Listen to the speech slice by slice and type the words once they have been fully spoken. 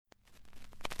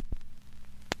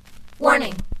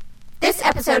Warning! This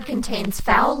episode contains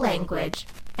foul language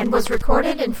and was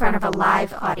recorded in front of a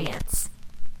live audience.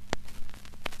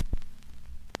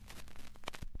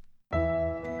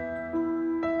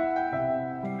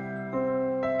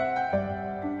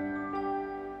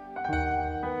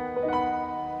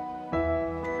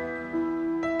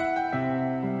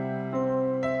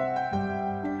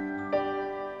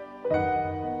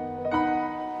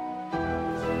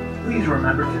 Please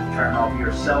remember to turn off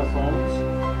your cell phones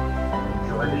and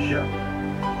enjoy the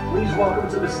show. Please welcome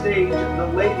to the stage the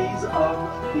ladies of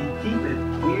the Keep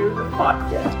It Weird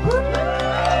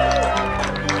podcast.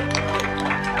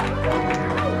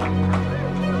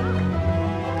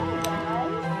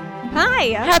 Hi.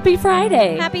 Happy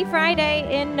Friday. Happy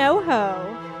Friday in NoHo.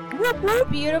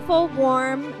 Beautiful,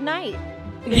 warm night.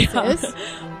 This is.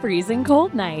 Freezing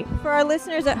cold night. For our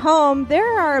listeners at home,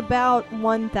 there are about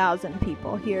 1,000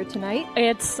 people here tonight.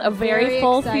 It's a very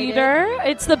full excited. theater.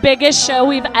 It's the biggest show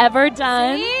we've ever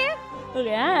done. See?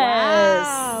 Yes.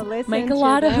 Wow, listen Make a to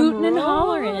lot of them hooting and roar.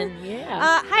 hollering.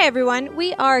 Yeah. Hi, everyone.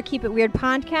 We are Keep It Weird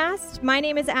podcast. My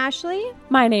name is Ashley.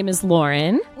 My name is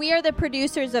Lauren. We are the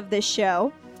producers of this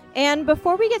show. And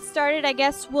before we get started, I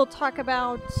guess we'll talk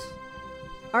about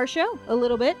our show a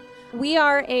little bit. We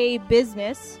are a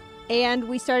business, and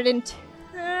we started in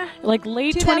Like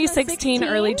late 2016, 2016?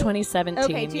 early 2017.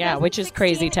 Okay, Yeah, which is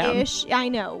crazy town. 2016-ish. I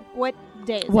know. What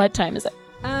day is What time is it?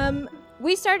 it?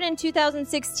 We started in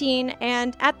 2016,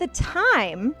 and at the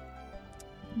time,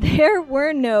 there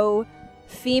were no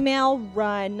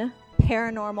female-run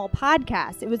paranormal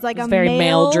podcasts. It was like It's a very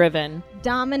male-driven.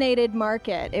 dominated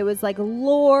market. It was like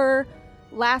lore,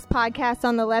 last podcast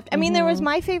on the left. I mean, there was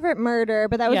My Favorite Murder,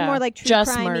 but that was Yeah, more like true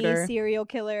just crime-y, murder. serial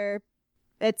killer,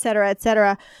 etc.,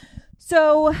 etc.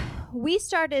 So we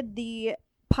started the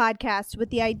podcast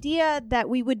with the idea that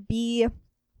we would be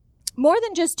more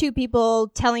than just two people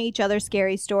telling each other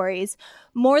scary stories,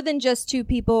 more than just two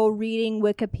people reading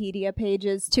Wikipedia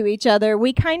pages to each other.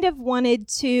 We kind of wanted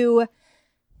to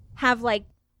have like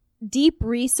deep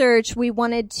research. We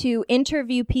wanted to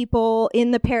interview people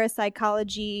in the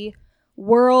parapsychology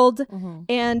world,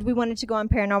 and we wanted to go on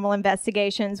paranormal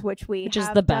investigations, which Which is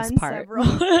have the best done part.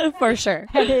 several. For sure.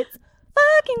 And it's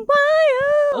fucking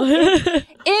wild.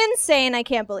 Insane. I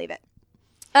can't believe it.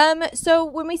 So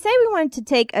when we say we wanted to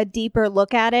take a deeper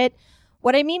look at it,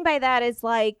 what I mean by that is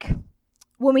like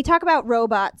when we talk about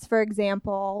robots, for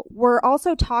example, we're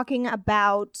also talking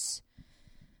about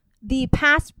the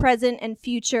past, present, and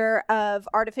future of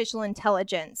artificial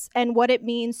intelligence and what it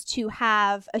means to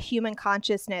have a human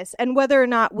consciousness and whether or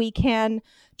not we can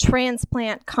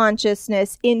transplant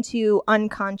consciousness into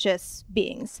unconscious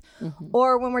beings.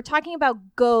 Or when we're talking about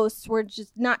ghosts, we're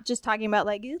just not just talking about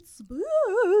like it's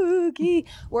spooky.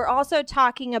 We're also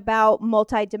talking about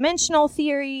multidimensional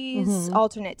theories,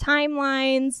 alternate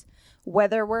timelines,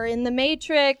 whether we're in the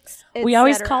Matrix. We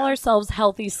always etc. call ourselves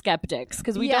healthy skeptics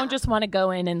because we Yeah. don't just want to go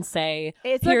in and say,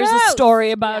 It's a here's a ghost." story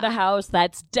about Yeah. a house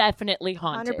that's definitely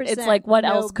haunted. 100%. It's like, what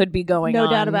No- else could be going no on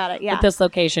doubt about it, yeah. with this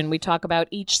location? We talk about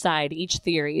each side, each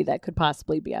theory that could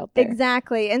possibly be out there.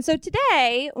 Exactly. And so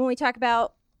today, when we talk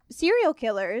about serial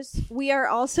killers, we are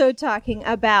also talking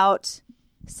about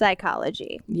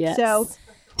psychology. Yes. So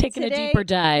Taking today- a deeper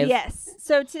dive. Yes.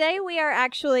 So today we are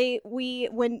actually,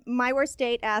 when My Worst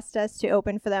Date asked us to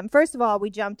open for them, first of all,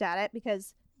 we jumped at it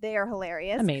because they are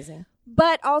hilarious. Amazing.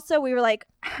 But also we were like,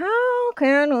 how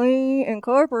can we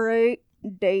incorporate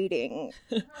dating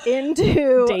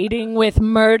into Dating with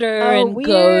murder a and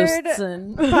weird ghosts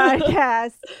and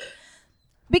podcast?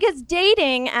 Because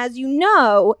dating, as you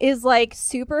know, is like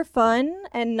super fun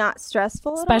and not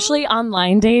stressful at all. especially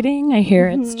online dating. I hear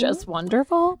it's Mhm. just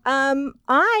wonderful.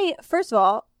 First of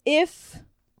all, if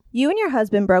you and your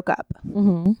husband broke up,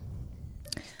 Mm-hmm.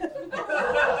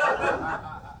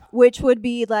 which would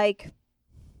be like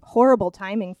horrible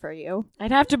timing for you.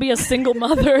 I'd have to be a single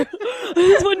mother.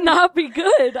 This would not be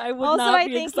good. I would Also, not I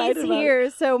be think excited he's about it. here,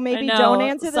 so maybe I know. don't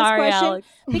answer this Sorry, question. Alex.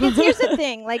 Because here's the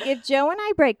thing, like if Joe and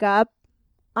I break up,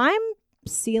 I'm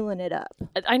sealing it up.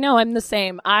 I know, I'm the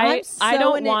same. I I'm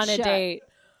don't sewing it want to shut. date.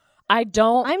 I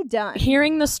don't. I'm done.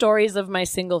 Hearing the stories of my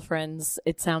single friends,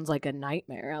 it sounds like a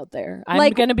nightmare out there. I'm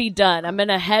Like- gonna be done. I'm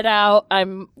gonna head out.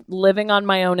 I'm living on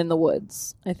my own in the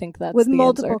woods. I think that's With the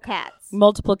multiple answer. cats.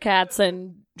 Multiple cats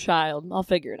and child. I'll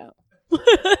figure it out.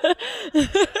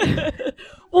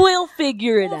 We'll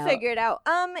figure it We'll out. figure it out.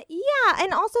 Yeah,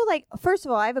 and also like, first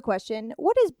of all, I have a question.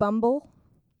 What is Bumble?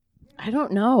 I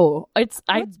don't know. I What's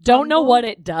don't know Bumble? what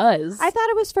it does. I thought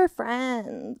it was for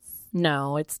friends.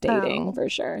 No, it's dating Oh. for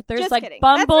sure. There's Just like kidding.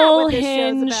 That's not Bumble, what this show's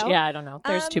Hinge. about. Yeah, I don't know.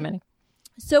 There's too many.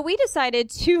 So we decided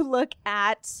to look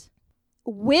at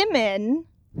women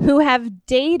who have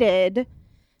dated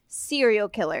serial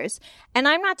killers. And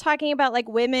I'm not talking about like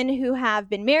women who have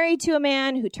been married to a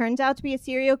man who turns out to be a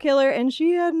serial killer and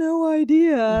she had no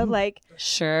idea. Like,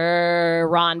 Sure,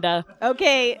 Rhonda.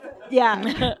 okay,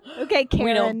 yeah. Okay, Karen.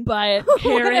 We don't buy it,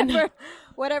 Karen.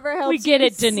 Whatever helps We get you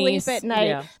it, Denise. sleep at night.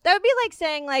 Yeah. That would be like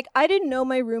saying, like, I didn't know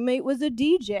my roommate was a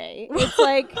DJ. It's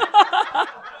like,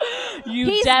 You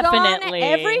he's definitely. gone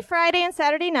every Friday and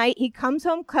Saturday night. He comes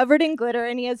home covered in glitter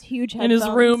and he has huge and headphones.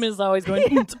 his room is always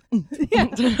going.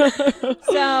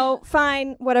 So,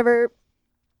 fine, whatever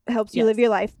helps you Yes. live your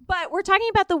life. But we're talking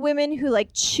about the women who, like,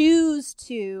 choose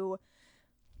to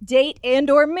date and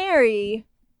or marry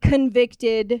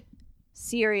convicted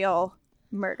serial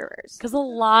murderers. Because a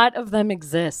lot of them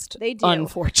exist. They do.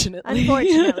 Unfortunately.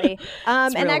 Unfortunately.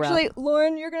 And real actually,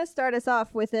 Lauren, you're going to start us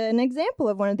off with an example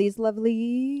of one of these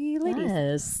lovely ladies.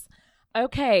 Yes.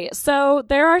 Okay, so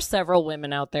there are several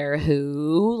women out there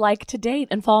who like to date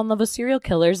and fall in love with serial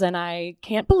killers, and I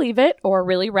can't believe it or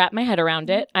really wrap my head around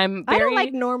it. I don't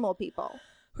like normal people.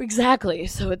 Exactly.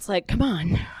 So it's like, come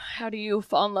on. How do you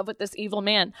fall in love with this evil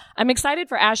man? I'm excited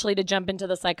for Ashley to jump into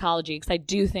the psychology because I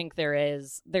do think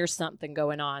there's something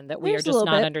going on that we There's are a just little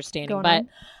not bit understanding. going But on.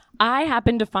 I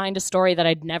happened to find a story that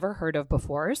I'd never heard of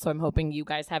before, so I'm hoping you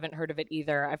guys haven't heard of it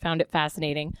either. I found it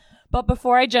fascinating. But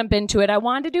before I jump into it, I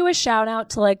wanted to do a shout out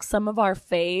to like some of our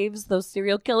faves, those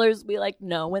serial killers we like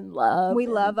know and love. We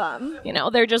And, love them. You know,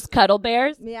 they're just cuddle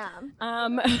bears. Yeah.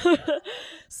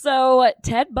 So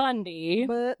Ted Bundy,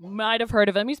 But might have heard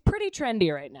of him. He's pretty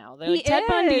trendy right now. He Ted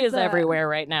Bundy is, is everywhere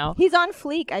right now. he's on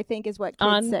fleek, I think, is what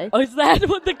kids say. Oh, is that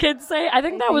what the kids say? I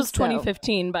think I that think was so.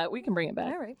 2015, but we can bring it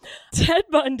back. All right. Ted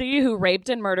Bundy, who raped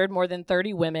and murdered more than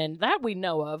 30 women, that we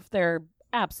know of. There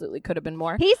absolutely could have been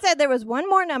more. He said there was one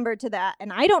more number to that,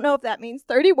 and I don't know if that means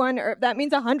 31 or if that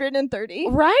means 130.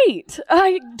 Right.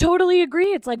 I totally agree.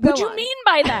 It's like, what do Go you on. mean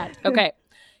by that? Okay.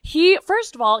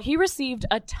 First of all, he received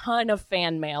a ton of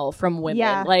fan mail from women.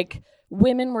 Yeah. Like,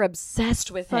 women were obsessed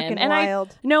with him. Fucking And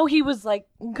wild. I know he was like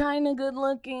kind of good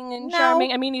looking and No.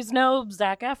 charming. I mean, he's no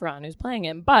Zac Efron who's playing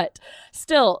him, but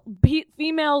still,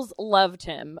 females loved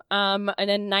him. And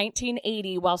in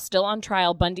 1980, while still on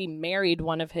trial, Bundy married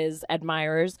one of his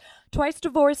admirers, twice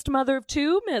divorced mother of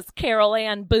two, Miss Carol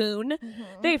Ann Boone.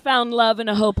 They found love in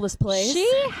a hopeless place.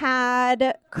 She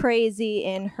had crazy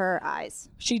in her eyes.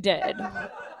 She did.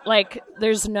 Like,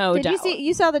 there's no Did doubt.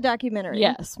 you saw the documentary?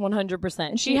 Yes,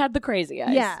 100%. She had the crazy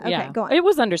eyes. Yeah, okay, go on. It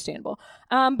was understandable.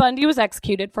 Bundy was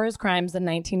executed for his crimes in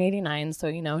 1989, so,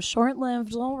 you know,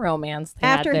 short-lived little romance they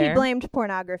After had he there. blamed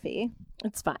pornography.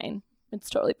 It's fine.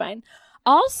 It's totally fine.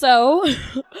 Also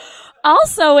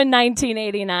in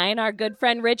 1989, our good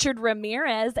friend Richard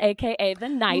Ramirez, a.k.a. the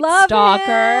Night Love Stalker.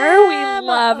 him! We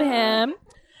love him.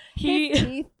 His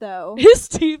teeth, though. His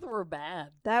teeth were bad.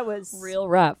 That was Real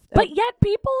rough. But yet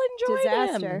people enjoyed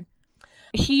disaster. him.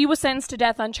 He was sentenced to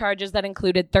death on charges that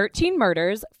included 13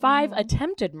 murders, 5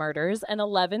 attempted murders, and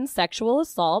 11 sexual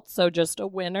assaults, so just a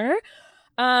winner.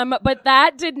 But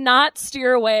that did not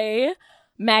steer away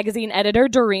magazine editor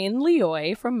Doreen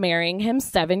Leoy from marrying him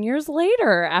 7 years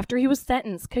later after he was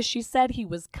sentenced because she said he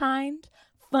was kind,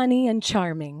 funny, and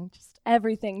charming. Just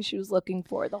everything she was looking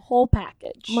for, the whole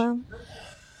package. Well,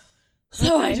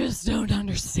 So I just don't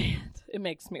understand. It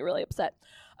makes me really upset.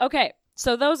 Okay,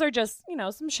 so those are just, you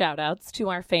know, some shout outs to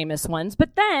our famous ones.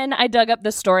 But then I dug up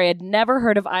this story. I'd never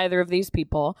heard of either of these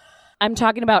people. I'm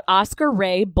talking about Oscar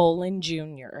Ray Bolin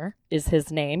Jr. is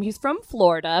his name. He's from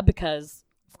Florida because,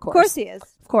 of of course he is.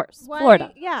 Of course, Why-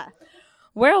 Florida. Yeah.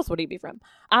 Where else would he be from?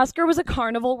 Oscar was a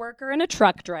carnival worker and a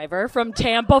truck driver from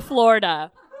Tampa, Florida.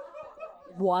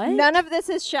 What? None of this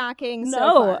is shocking so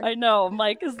No, far. I know. I'm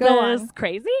like, is Go this on.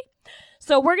 crazy?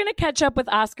 So we're going to catch up with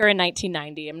Oscar in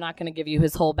 1990. I'm not going to give you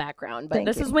his whole background, but Thank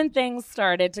this you. is when things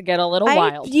started to get a little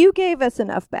wild. You gave us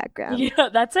enough background. Yeah,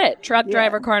 that's it. Truck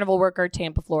driver, carnival worker,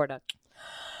 Tampa, Florida.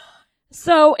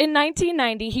 So in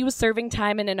 1990, he was serving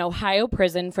time in an Ohio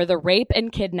prison for the rape and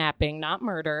kidnapping, not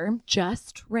murder,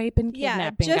 just rape and Yeah,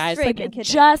 kidnapping, just guys. rape Like, and kidnapping.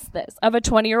 just this, of a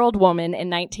 20-year-old woman in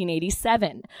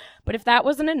 1987. But if that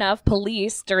wasn't enough,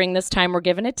 police during this time were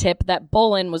given a tip that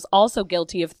Bolin was also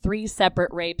guilty of 3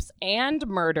 separate rapes and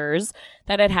murders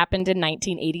that had happened in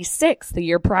 1986, the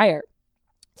year prior.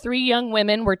 3 young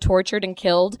women were tortured and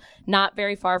killed not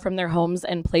very far from their homes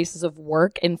and places of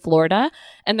work in Florida,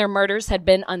 and their murders had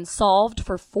been unsolved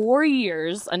for 4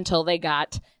 years until they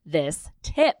got this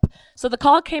tip. So the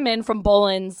call came in from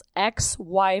Bolin's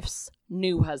ex-wife's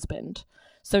new husband.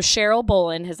 So Cheryl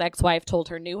Bolin, his ex-wife, told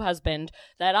her new husband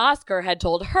that Oscar had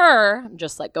told her, I'm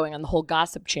just like going on the whole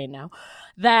gossip chain now,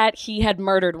 that he had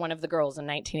murdered one of the girls in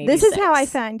 1986. This is how I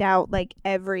find out, like,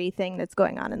 everything that's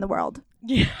going on in the world.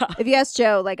 Yeah. If you ask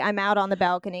Joe, like, I'm out on the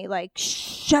balcony, like,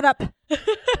 shut up.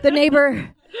 The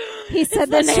neighbor, he said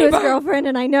this to his girlfriend,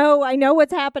 and I know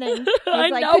what's happening. He's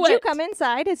like, know could you it. come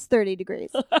inside? It's 30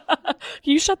 degrees.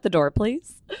 You shut the door,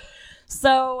 please.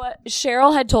 So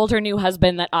Cheryl had told her new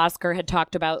husband that Oscar had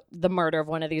talked about the murder of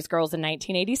one of these girls in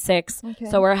 1986. Okay.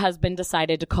 So her husband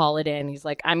decided to call it in. He's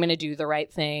like, I'm going to do the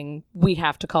right thing. We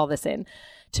have to call this in.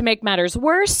 To make matters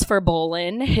worse for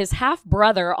Bolin, his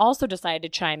half-brother also decided to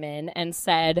chime in and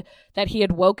said that he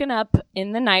had woken up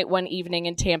in the night one evening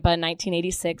in Tampa in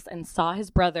 1986 and saw his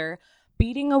brother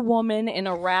beating a woman in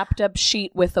a wrapped-up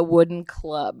sheet with a wooden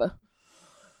club.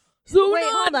 So Wait,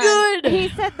 not hold on. good. He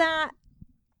said that,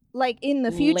 like, in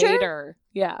the future? Later.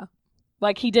 Yeah.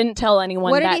 Like, he didn't tell anyone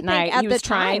What did that he think night. at He was the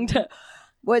trying time? to...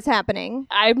 What's happening?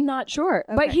 I'm not sure.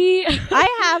 But Okay. he...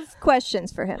 I have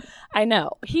questions for him. I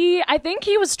know. I think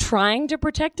he was trying to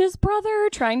protect his brother,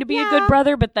 trying to be a Yeah. good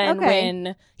brother, but then Okay.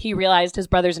 when he realized his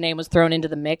brother's name was thrown into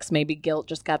the mix, maybe guilt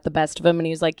just got the best of him, and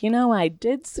he's like, I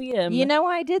did see him.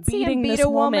 I did see him beating beat this a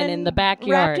woman woman in the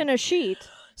backyard. wrapped in a sheet.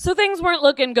 So things weren't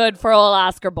looking good for old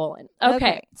Oscar Bolin. Okay.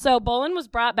 Okay. So Bolin was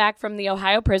brought back from the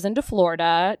Ohio prison to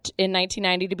Florida in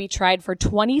 1990 to be tried for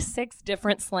 26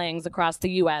 different slangs across the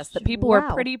U.S. that people were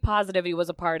Wow. pretty positive he was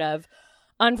a part of.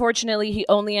 Unfortunately, he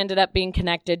only ended up being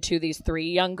connected to these 3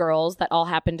 young girls that all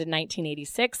happened in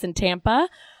 1986 in Tampa.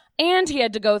 And he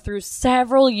had to go through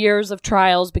several years of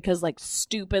trials because, like,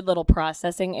 stupid little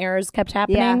processing errors kept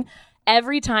happening. Yeah.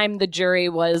 Every time the jury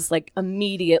was, like,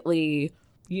 immediately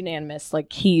unanimous,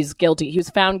 like, he's guilty. He was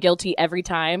found guilty every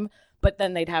time, but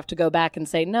then they'd have to go back and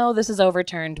say, no, this is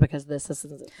overturned because this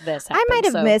happened. I might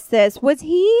have missed this. Was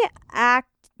he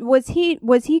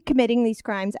committing these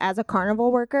crimes as a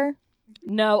carnival worker?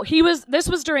 No, this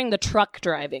was during the truck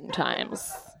driving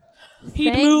times. He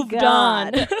Thank moved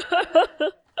God. on.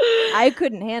 I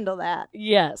couldn't handle that.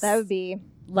 Yes. That would be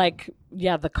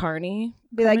the carny.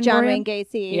 like John Wayne Wayne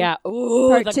Gacy. Yeah. Ooh,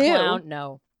 Part the 2. clown.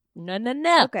 No.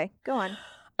 Okay, go on.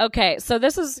 Okay, so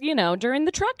this is, during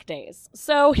the truck days.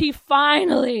 So he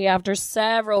finally, after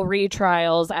several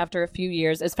retrials, after a few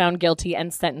years, is found guilty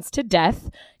and sentenced to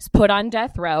death. He's put on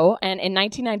death row. And in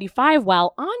 1995,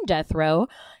 while on death row,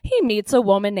 he meets a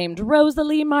woman named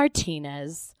Rosalie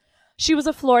Martinez. She was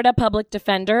a Florida public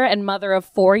defender and mother of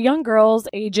 4 young girls,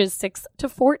 ages 6 to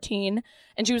 14.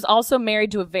 And she was also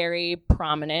married to a very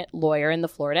prominent lawyer in the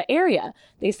Florida area.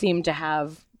 They seemed to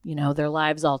have their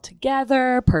lives all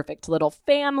together, perfect little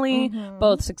family,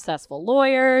 both successful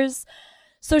lawyers.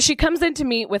 So she comes in to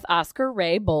meet with Oscar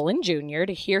Ray Bolin Jr.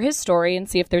 to hear his story and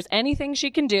see if there's anything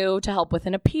she can do to help with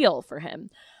an appeal for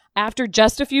him. After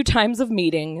just a few times of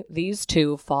meeting, these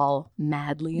two fall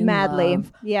madly in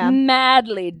love. Yeah.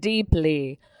 Madly,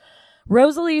 deeply.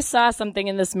 Rosalie saw something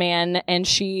in this man, and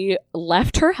she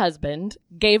left her husband,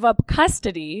 gave up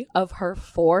custody of her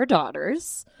 4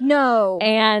 daughters, No.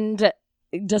 and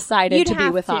decided You'd to be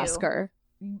have with to. Oscar.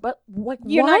 But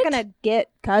You're what? not going to get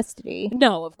custody.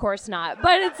 No, of course not.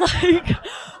 But it's like,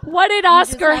 what did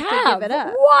Oscar have to have? give it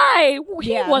up. Why?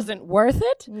 He Yeah. wasn't worth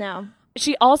it. No.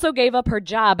 She also gave up her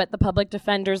job at the public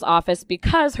defender's office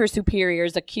because her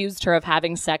superiors accused her of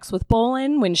having sex with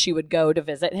Bolin when she would go to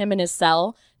visit him in his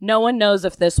cell. No one knows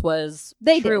if this was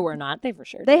true did. or not. They for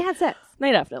sure They did. had sex.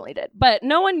 They definitely did. But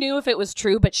no one knew if it was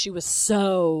true, but she was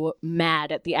so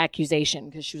mad at the accusation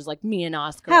because she was like, me and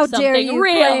Oscar, How something dare you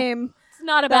real. claim It's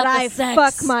not about that the I sex.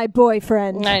 fuck my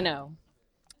boyfriend? I know.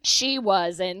 She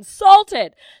was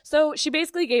insulted. So she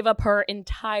basically gave up her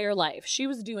entire life. She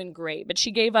was doing great, but she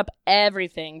gave up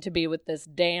everything to be with this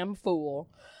damn fool.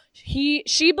 She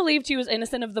believed he was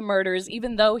innocent of the murders,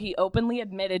 even though he openly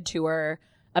admitted to her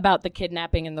about the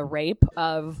kidnapping and the rape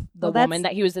of the Well, woman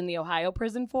that he was in the Ohio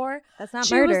prison for. That's not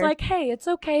she murder. was like, hey, it's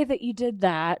okay that you did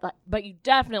that, but you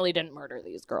definitely didn't murder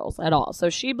these girls at all. So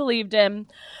she believed him,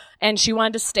 and she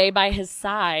wanted to stay by his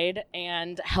side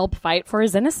and help fight for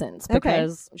his innocence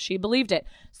because she believed it.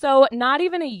 So not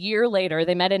even a year later,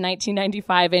 they met in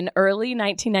 1995. In early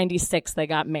 1996, they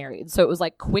got married. So it was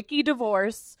like quickie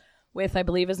divorce with, I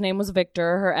believe his name was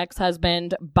Victor, her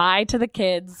ex-husband. Bye to the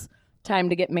kids. Time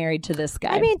to get married to this guy.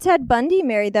 I mean, Ted Bundy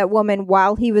married that woman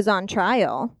while he was on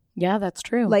trial. yeah, that's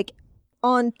true.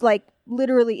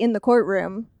 Literally in the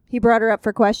courtroom. He brought her up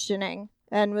for questioning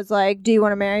and was like, do you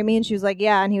want to marry me? And she was like,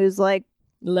 yeah. And he was like,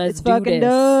 Let's it's do fucking this.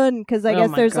 done. Because I Oh guess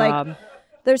my there's God.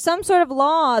 there's some sort of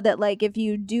law that like if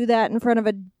you do that in front of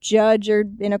a judge or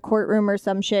in a courtroom or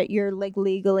some shit, you're like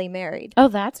legally married. Oh,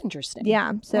 that's interesting.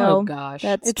 Yeah. So oh gosh,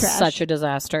 that's it's trash. such a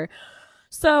disaster.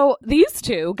 So these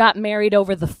two got married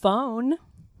over the phone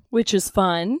which is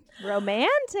fun. Romantic.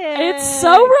 It's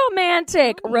so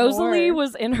romantic. Tell me Rosalie more.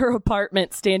 was in her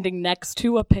apartment standing next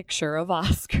to a picture of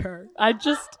Oscar. I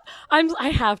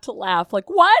have to laugh. Like,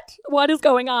 what? What is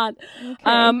going on?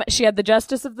 Okay. She had the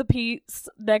Justice of the Peace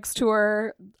next to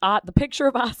her, the picture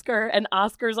of Oscar, and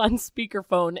Oscar's on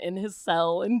speakerphone in his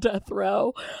cell in death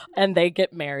row, and they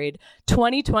get married.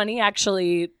 2020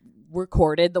 actually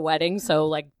recorded the wedding, so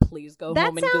like please go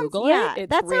home and Google it. It's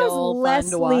that sounds real less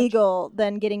fun to watch. legal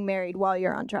than getting married while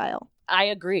you're on trial. I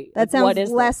agree. That Like, what sounds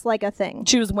is less this? like a thing.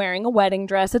 She was wearing a wedding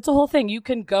dress. It's a whole thing. You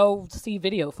can go see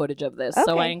video footage of this.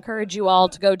 So Okay. I encourage you all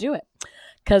to go do it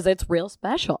because it's real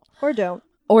special. Or don't.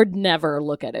 Or never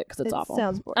look at it because it's It awful.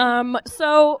 sounds boring.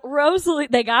 So Rosalie,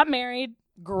 they got married.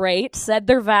 Great. Said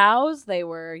their vows. They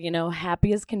were,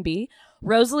 happy as can be.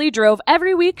 Rosalie drove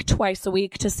every week, twice a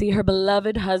week, to see her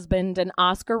beloved husband, and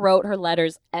Oscar wrote her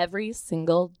letters every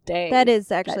single day. That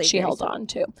is actually that she very held sweet. on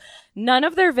to. None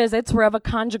of their visits were of a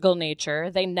conjugal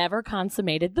nature. They never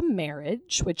consummated the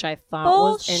marriage, which I thought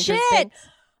was interesting. Bullshit.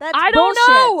 That's I don't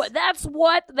know. bullshit. That's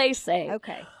what they say.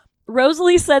 Okay.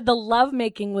 Rosalie said the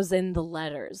lovemaking was in the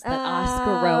letters that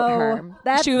Oscar wrote her.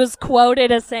 that's- She was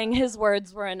quoted as saying his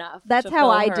words were enough. That's to how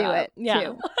fill I her do up. it, Yeah.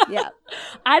 too. Yeah.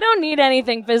 I don't need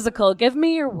anything physical. Give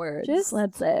me your words.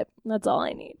 That's it. That's all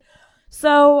I need.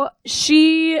 So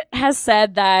she has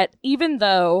said that even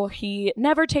though he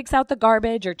never takes out the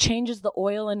garbage or changes the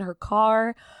oil in her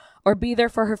car or be there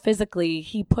for her physically,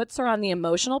 he puts her on the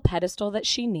emotional pedestal that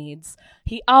she needs.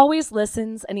 He always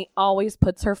listens and he always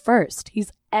puts her first.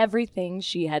 He's everything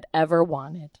she had ever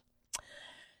wanted.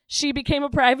 She became a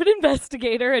private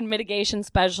investigator and mitigation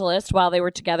specialist while they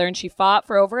were together, and she fought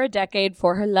for over a decade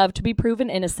for her love to be proven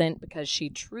innocent because she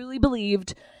truly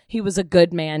believed he was a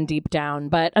good man deep down.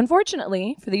 But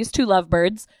unfortunately for these two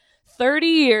lovebirds, 30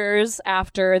 years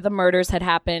after the murders had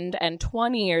happened and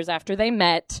 20 years after they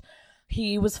met,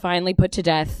 he was finally put to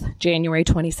death January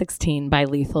 2016 by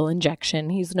lethal injection.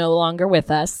 He's no longer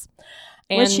with us.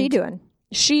 What's she doing?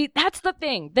 That's the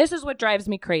thing. This is what drives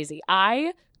me crazy.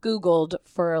 I Googled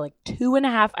for like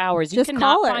 2.5 hours. You Just cannot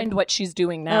call her. find what she's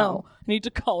doing now. Oh. I need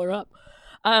to call her up.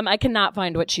 I cannot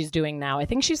find what she's doing now. I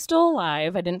think she's still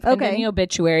alive. I didn't find Okay. any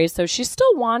obituaries, so she's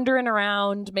still wandering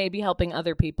around, maybe helping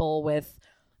other people with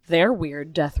their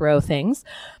weird death row things.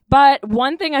 But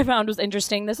one thing I found was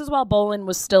interesting. This is while Bolin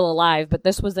was still alive, but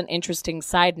this was an interesting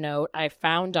side note I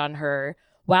found on her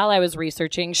while I was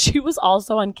researching. She was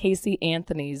also on Casey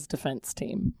Anthony's defense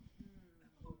team.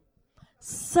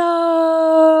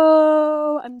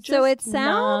 So I'm just So it sounds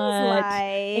not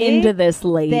like into this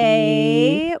lady.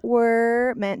 they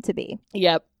were meant to be.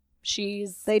 Yep.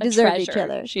 She's They a deserve each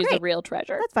treasure. other. She's Great. a real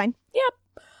treasure. That's fine.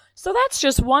 Yep. So that's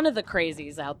just one of the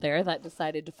crazies out there that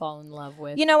decided to fall in love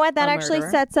with. You know what? That a actually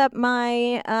murderer. sets up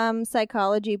my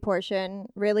psychology portion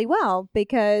really well,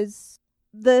 because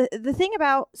the thing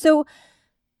about, so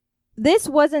this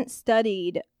wasn't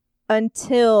studied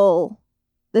until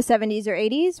the 70s or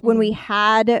 80s when we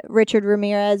had Richard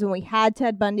Ramirez, when we had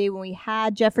Ted Bundy, when we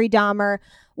had Jeffrey Dahmer.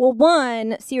 Well,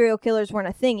 one, serial killers weren't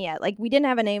a thing yet. Like, we didn't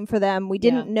have a name for them. We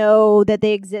didn't know that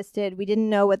they existed. We didn't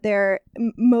know what their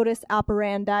modus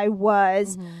operandi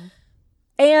was.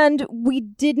 And we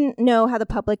didn't know how the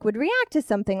public would react to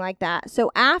something like that.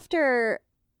 So after,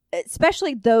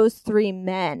 especially those three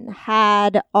men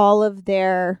had all of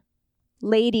their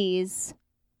ladies,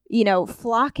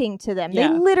 flocking to them. Yeah.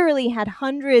 They literally had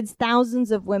hundreds,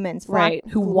 thousands of women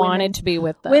who wanted to be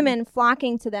with them. women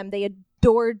flocking to them. They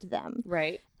adored them.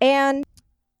 Right. And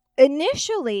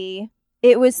initially,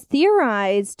 it was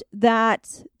theorized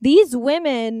that these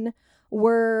women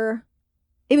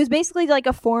it was basically like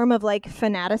a form of like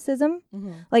fanaticism.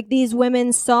 Like, these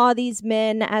women saw these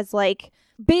men as like,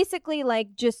 basically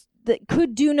like just that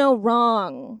could do no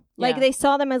wrong. Like, Yeah. they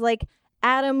saw them as like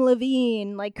Adam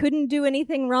Levine, like couldn't do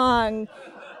anything wrong,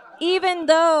 even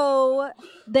though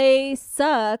they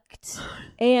sucked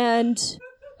and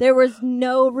there was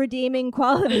no redeeming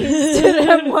qualities to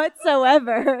them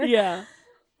whatsoever. Yeah.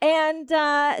 And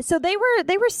so they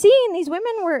were seeing these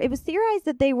women it was theorized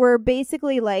that they were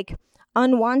basically like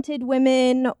unwanted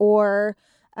women or,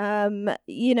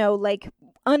 like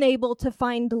unable to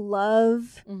find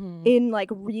love in like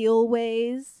real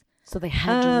ways. So they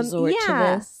had to resort to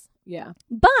this. Yeah.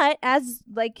 But as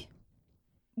like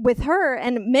with her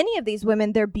and many of these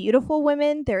women, they're beautiful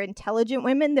women, they're intelligent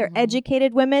women, they're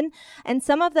educated women, and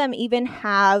some of them even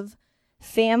have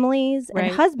families Right.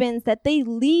 and husbands that they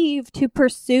leave to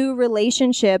pursue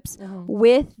relationships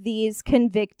with these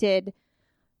convicted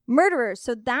murderers.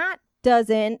 So that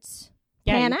doesn't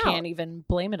Yeah, pan you out. can't even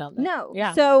blame it on them. No.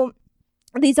 Yeah. So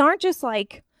these aren't just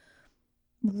like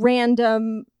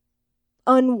random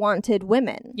unwanted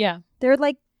women. Yeah. They're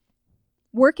like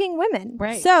working women.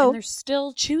 Right. So and they're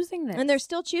still choosing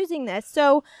this.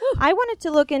 So I wanted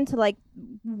to look into like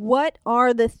what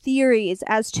are the theories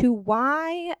as to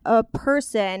why a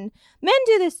person, men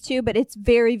do this too, but it's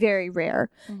very, very rare.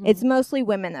 Mm-hmm. It's mostly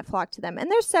women that flock to them. And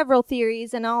there's several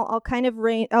theories, and I'll kind of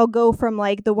I'll go from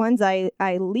like the ones I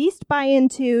least buy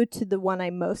into to the one I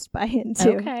most buy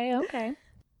into. Okay.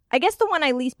 I guess the one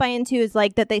I least buy into is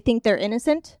like that they think they're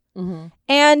innocent. Mm-hmm.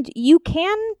 And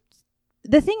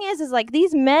the thing is like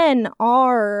these men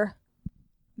are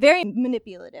very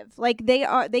manipulative. Like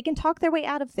they can talk their way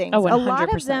out of things. Oh, 100%. A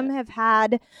lot of them have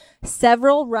had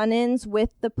several run-ins with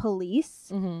the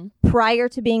police prior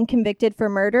to being convicted for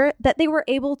murder that they were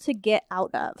able to get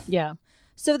out of. Yeah.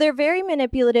 So they're very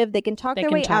manipulative. They can talk their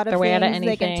way out of things.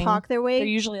 They can talk their way They're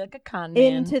usually like a con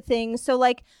man. into things. So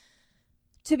like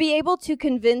to be able to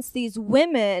convince these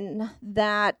women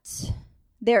that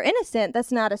they're innocent,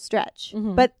 that's not a stretch.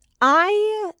 Mm-hmm. But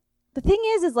the thing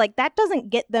is like that doesn't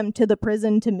get them to the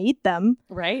prison to meet them.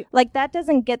 Right. Like that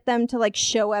doesn't get them to like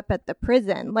show up at the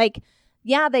prison. Like,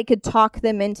 yeah, they could talk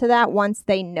them into that once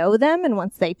they know them and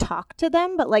once they talk to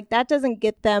them, but like that doesn't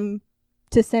get them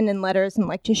to send in letters and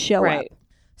like to show up.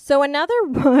 So another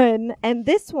one, and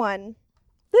this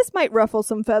might ruffle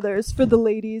some feathers for the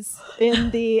ladies in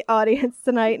the audience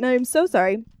tonight, and I'm so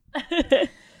sorry.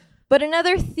 But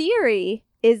another theory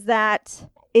is that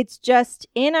it's just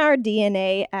in our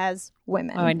DNA as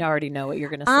women. Oh, I already know what you're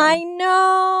going to say. I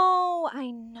know.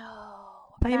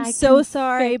 I'm so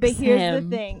sorry, but here's him.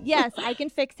 the thing. Yes, I can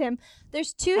fix him.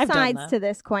 There's two I've done sides that. to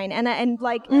this coin, and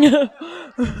like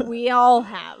we all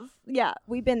have. Yeah,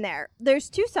 we've been there. There's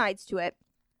two sides to it,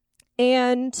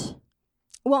 and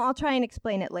well, I'll try and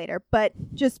explain it later, but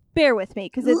just bear with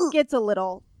me because it gets a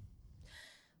little.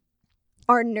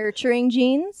 Our nurturing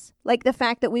genes, like the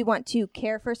fact that we want to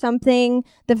care for something,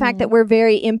 the fact that we're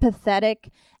very empathetic.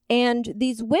 And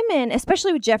these women,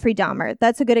 especially with Jeffrey Dahmer,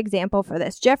 that's a good example for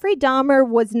this. Jeffrey Dahmer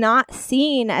was not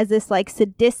seen as this like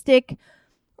sadistic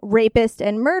rapist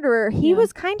and murderer. He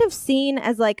was kind of seen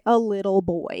as like a little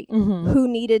boy who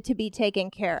needed to be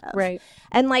taken care of. Right.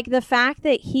 And like the fact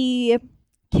that he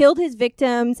killed his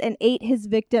victims and ate his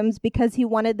victims because he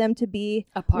wanted them to be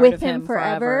A part with of him him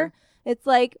forever. It's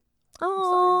like,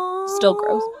 oh, Still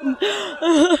gross.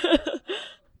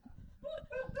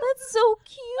 That's so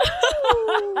cute.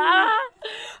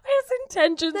 His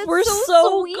intentions That's were so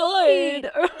so sweet. good.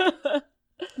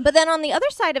 But then on the other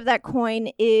side of that coin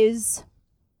is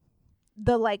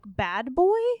the like bad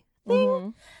boy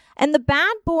thing. And the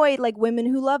bad boy, like women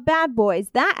who love bad boys,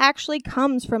 that actually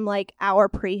comes from like our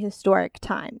prehistoric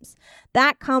times.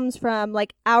 That comes from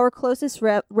like our closest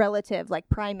relative, like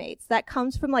primates. That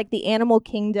comes from like the animal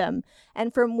kingdom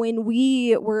and from when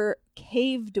we were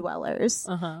cave dwellers.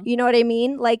 You know what I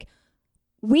mean? Like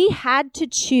we had to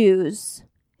choose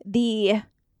the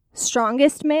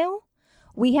strongest male.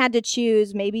 We had to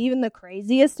choose maybe even the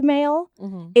craziest male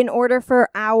in order for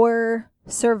our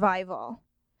survival.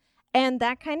 And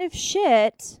that kind of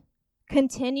shit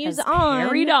continues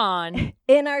Carried on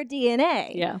in our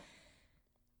DNA. Yeah.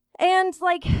 And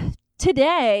like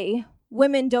today,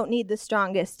 women don't need the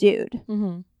strongest dude.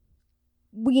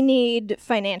 We need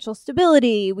financial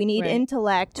stability. We need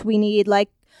intellect. We need like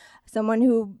someone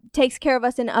who takes care of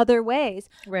us in other ways.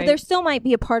 But there still might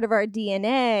be a part of our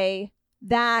DNA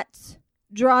that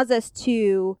draws us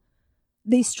to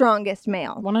the strongest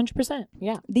male. 100%.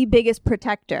 Yeah. The biggest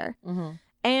protector.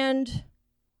 And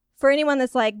for anyone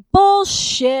that's like,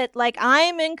 bullshit, like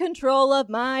I'm in control of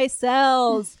my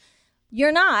cells.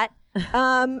 You're not.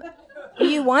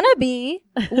 You want to be.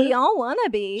 We all want to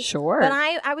be. Sure. But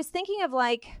I was thinking of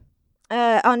like,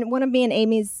 on one of me and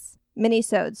Amy's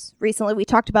minisodes recently, we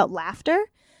talked about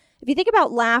laughter. If you think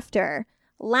about laughter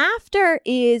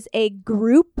is a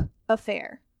group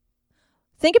affair.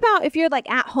 Think about if you're like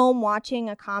at home watching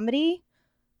a comedy,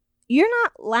 you're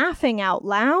not laughing out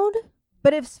loud.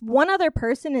 But if one other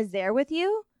person is there with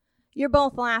you, you're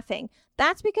both laughing.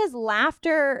 That's because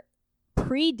laughter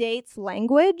predates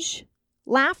language.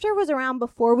 Laughter was around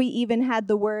before we even had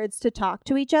the words to talk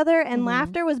to each other. And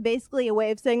laughter was basically a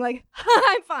way of saying like,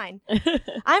 I'm fine.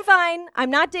 I'm fine. I'm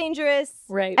not dangerous.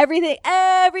 Right.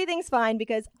 Everything's fine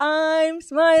because I'm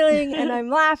smiling and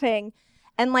I'm laughing.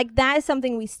 And like that is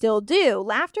something we still do.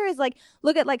 Laughter is like,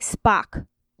 look at like Spock.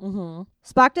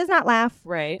 Spock does not laugh.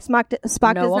 Right. Spock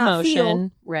no does not emotion.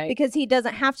 feel. Right. Because he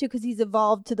doesn't have to because he's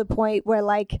evolved to the point where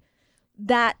like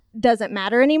that doesn't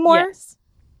matter anymore. Yes.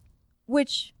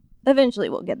 Which eventually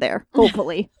we'll get there,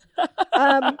 hopefully.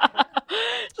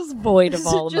 Just void of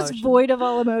all emotion. Just void of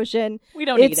all emotion. We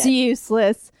don't need It's it.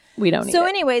 useless. We don't need So it.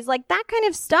 anyways, like that kind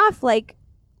of stuff like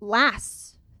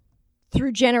lasts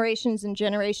through generations and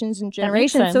generations and makes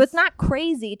generations. So sense. it's not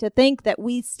crazy to think that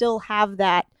we still have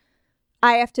that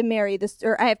I have to marry this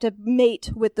or I have to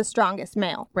mate with the strongest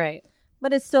male. Right.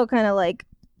 But it's still kind of like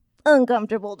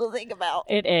uncomfortable to think about.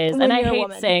 It is. When And I you're a hate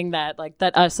woman. saying that, like,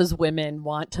 that us as women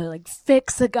want to, like,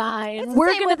 fix a guy. And It's the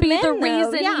we're same going to with be men, the though.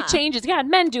 reason Yeah. he changes. Yeah, and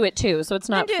men do it too. So it's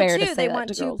not Men do fair it too. to say They that want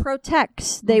to to girls.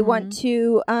 protect. They want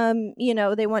to,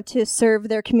 they want to serve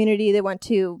their community. They want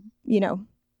to,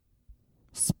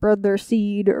 spread their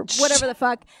seed or whatever the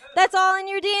fuck. That's all in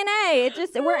your DNA. It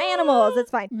just we're animals. It's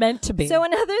fine. Meant to be. So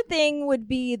another thing would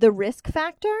be the risk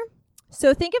factor.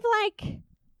 So think of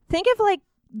like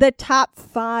the top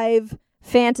 5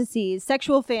 fantasies,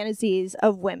 sexual fantasies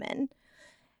of women.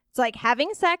 It's like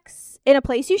having sex in a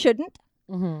place you shouldn't,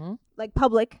 like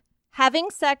public, having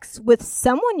sex with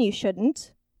someone you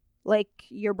shouldn't, like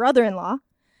your brother-in-law,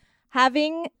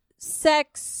 having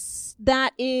sex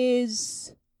that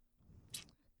is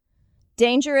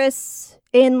dangerous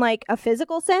in like a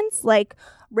physical sense, like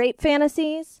rape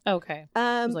fantasies, Okay.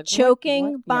 like,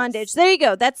 choking, what? bondage. Yes. There you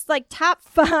go. That's like top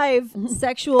 5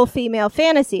 sexual female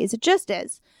fantasies. It just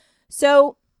is.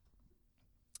 So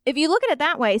if you look at it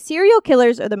that way, serial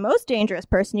killers are the most dangerous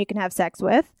person you can have sex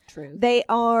with. True. They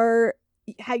are,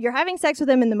 you're having sex with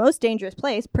them in the most dangerous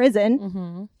place,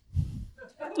 prison.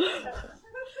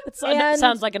 It And-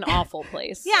 sounds like an awful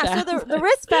place. Yeah, so the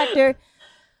risk factor,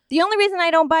 the only reason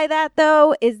I don't buy that,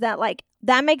 though, is that, like,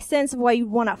 that makes sense of why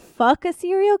you'd want to fuck a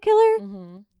serial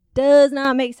killer. Does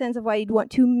not make sense of why you'd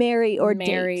want to marry or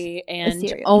date a and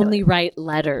serial only killer. write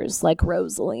letters like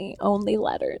Rosalie. Only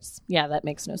letters. Yeah, that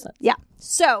makes no sense. Yeah.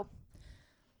 So,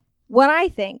 what I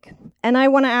think, and I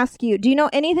want to ask you, do you know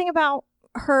anything about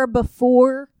her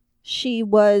before she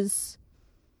was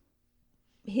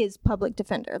his public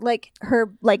defender? Like,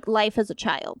 her, like, life as a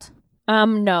child?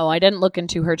 No, I didn't look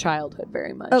into her childhood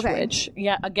very much. Okay. Which,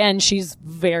 yeah, again, she's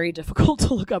very difficult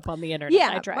to look up on the internet.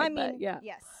 Yeah. I tried, but yeah.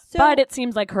 Yes. So, But it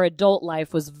seems like her adult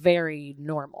life was very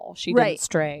normal. She Right. didn't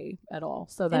stray at all.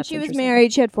 So and that's she was interesting.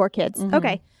 married. She had 4 kids. Mhm.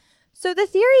 Okay. So the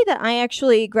theory that I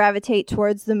actually gravitate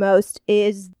towards the most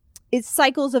is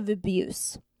cycles of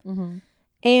abuse. Mhm.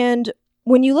 And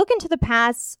when you look into the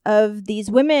past of these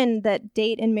women that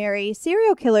date and marry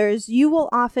serial killers, you will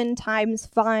oftentimes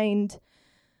find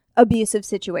abusive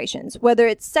situations, whether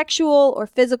it's sexual or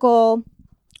physical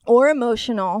or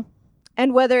emotional.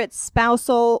 And whether it's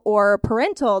spousal or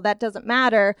parental, that doesn't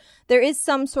matter. There is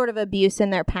some sort of abuse in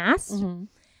their past. Mhm.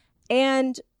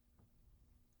 And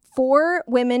for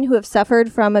women who have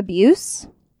suffered from abuse,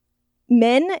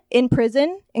 men in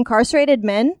prison, incarcerated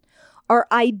men, are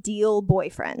ideal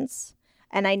boyfriends.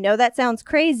 And I know that sounds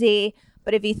crazy,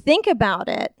 but if you think about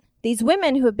it, these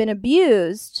women who have been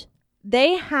abused,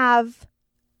 they have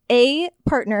a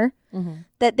partner Mhm.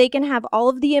 that they can have all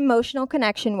of the emotional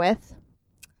connection with,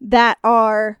 that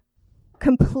are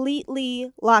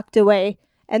completely locked away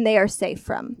and they are safe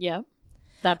from. Yeah.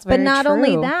 That's But very not true.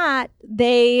 only that,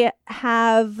 they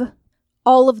have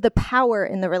all of the power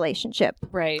in the relationship.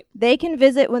 Right. They can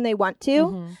visit when they want to.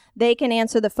 Mhm. They can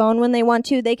answer the phone when they want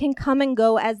to. They can come and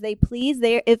go as they please.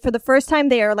 For the first time,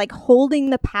 they are like holding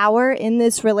the power in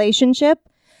this relationship.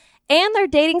 And they're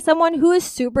dating someone who is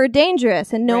super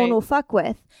dangerous and no one Right. will fuck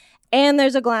with. And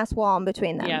there's a glass wall in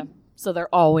between them. Yeah. So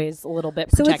they're always a little bit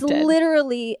So protected. it's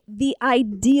literally the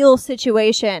ideal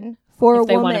situation for If a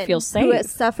they wanna woman feel who safe.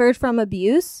 has suffered from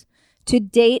abuse to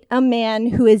date a man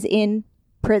who is in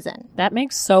prison. That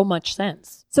makes so much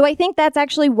sense. So I think that's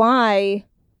actually why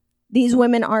these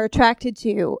women are attracted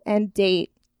to and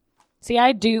date. See,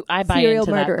 I buy Serial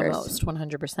into that murderers. the most,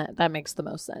 100%. That makes the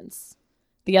most sense.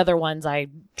 The other ones I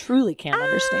truly can't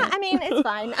understand. I mean, it's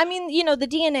fine. I mean, the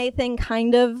DNA thing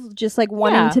kind of just like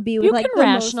wanting to be with you like can the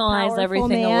rationalize most powerful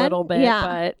everything man. a little bit,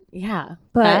 Yeah.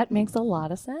 but that makes a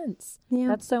lot of sense. Yeah.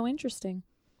 That's so interesting.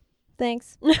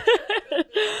 Thanks.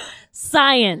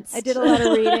 Science. I did a lot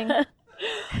of reading.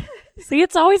 See,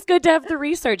 it's always good to have the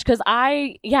research because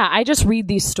I just read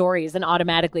these stories and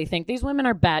automatically think these women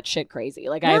are batshit crazy.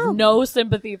 Like I have no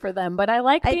sympathy for them, but I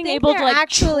like being able to they're like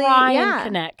actually, try yeah. and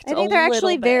connect. I think they're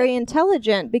actually very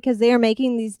intelligent because they are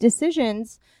making these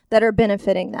decisions that are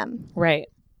benefiting them. right.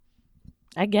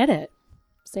 I get it.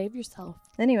 Save yourself.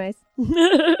 Anyways,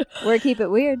 we're Keep It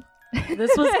Weird.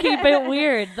 This was Keep It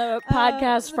Weird, the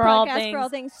podcast, The for, all podcast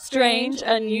things strange,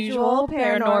 unusual,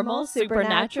 paranormal,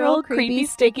 supernatural, creepy,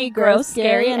 sticky, gross,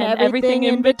 scary, and everything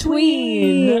in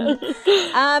between.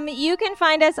 You can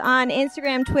find us on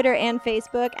Instagram, Twitter, and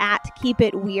Facebook at Keep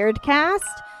It Weirdcast.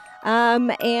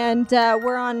 And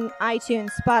we're on iTunes,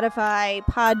 Spotify,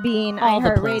 Podbean, All the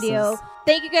iHeartRadio. places.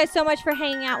 Thank you guys so much for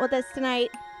hanging out with us tonight.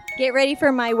 Get ready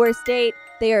for My Worst Date.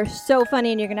 They are so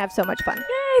funny, and you're going to have so much fun.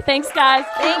 Yay, thanks, guys.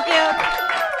 Thank you.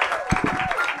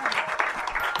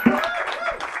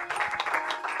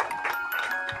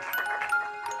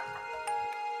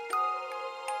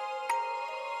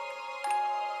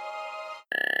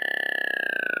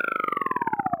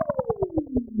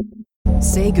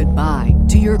 Say goodbye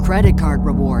to your credit card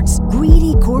rewards.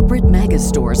 Greedy corporate mega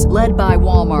stores, led by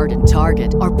Walmart and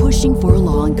Target, are pushing for a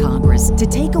law in Congress to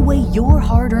take away your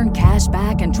hard-earned cash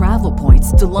back and travel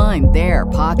points to line their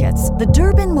pockets. The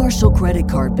Durbin-Marshall credit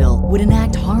card bill would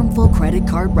enact harmful credit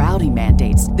card routing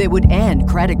mandates that would end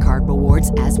credit card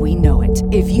rewards as we know it.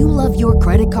 If you love your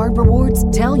credit card rewards,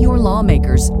 tell your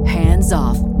lawmakers, hands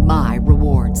off my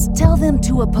rewards. Tell them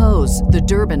to oppose the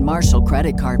Durbin-Marshall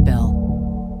credit card bill.